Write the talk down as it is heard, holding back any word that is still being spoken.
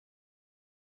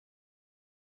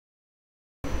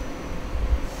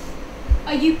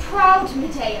Are you proud,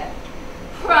 Medea?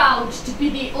 Proud to be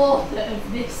the author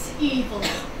of this evil?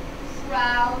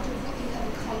 Proud of what you have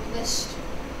accomplished?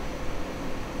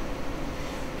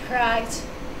 Pride,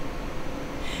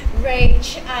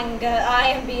 rage, anger, I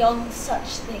am beyond such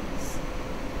things.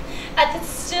 At the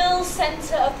still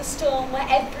centre of the storm where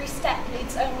every step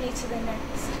leads only to the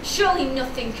next. Surely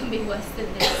nothing can be worse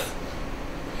than this.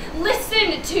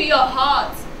 Listen to your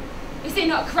heart. Is it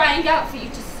not crying out for you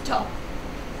to stop?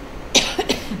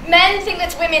 Men think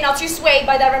that women are too swayed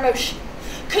by their emotion,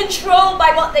 controlled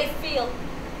by what they feel,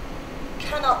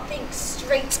 cannot think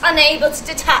straight, unable to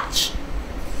detach.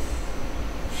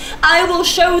 I will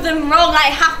show them wrong, I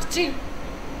have to.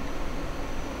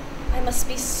 I must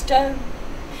be stone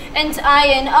and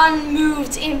iron,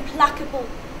 unmoved, implacable.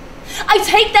 I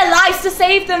take their lives to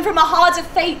save them from a harder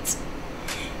fate.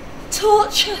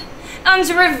 Torture and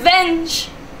revenge.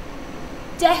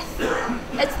 Death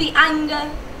at the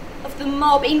anger of the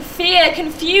mob, in fear,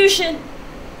 confusion.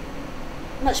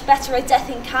 Much better a death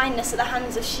in kindness at the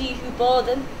hands of she who bore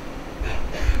them.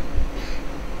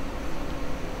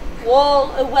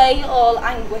 Wall away all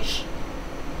anguish.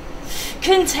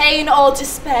 Contain all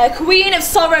despair. Queen of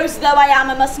sorrows though I am,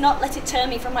 I must not let it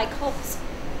turn me from my course.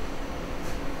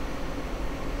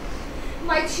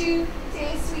 My two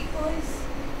dear sweet boys,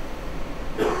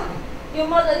 your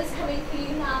mother is coming for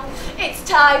you now. It's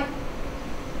time.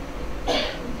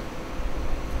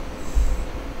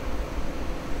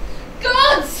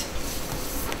 Gods!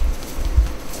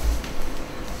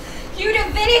 You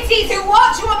divinities who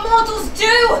watch what mortals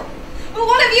do! Will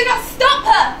one of you not stop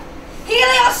her?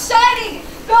 Helios shining,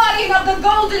 guardian of the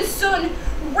golden sun,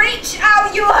 reach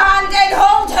out your hand and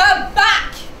hold her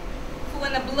back! For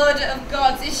when the blood of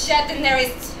gods is shed, then there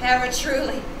is terror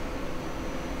truly.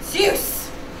 Zeus,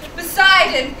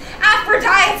 Poseidon,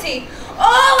 Aphrodite,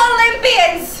 all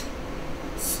Olympians!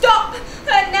 Stop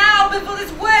her now before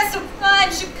this worst of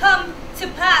crime should come to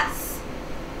pass.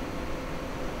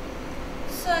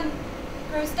 Sun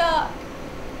grows dark.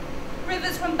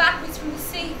 Rivers run backwards from the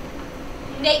sea.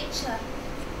 Nature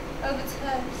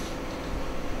overturns.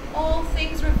 All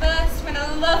things reverse when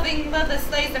a loving mother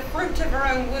slays the fruit of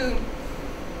her own womb.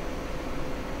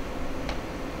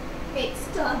 It's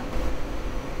done.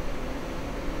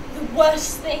 The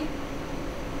worst thing.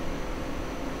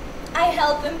 I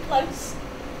held them close.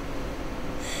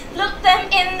 Looked them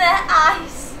in their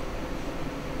eyes.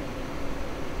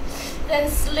 Then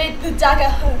slid the dagger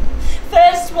home.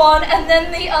 First one and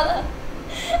then the other.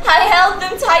 I held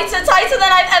them tighter, tighter than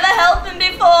I've ever held them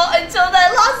before, until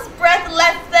their last breath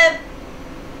left them.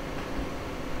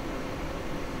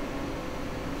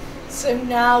 So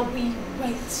now we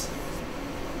wait.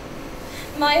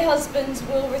 My husband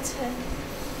will return.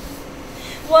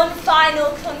 One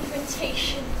final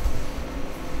confrontation.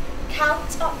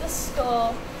 Count up the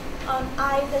score on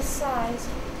either side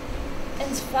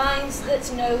and finds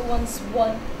that no one's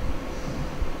won.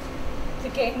 The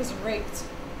game is rigged.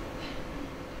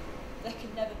 There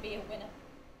can never be a winner.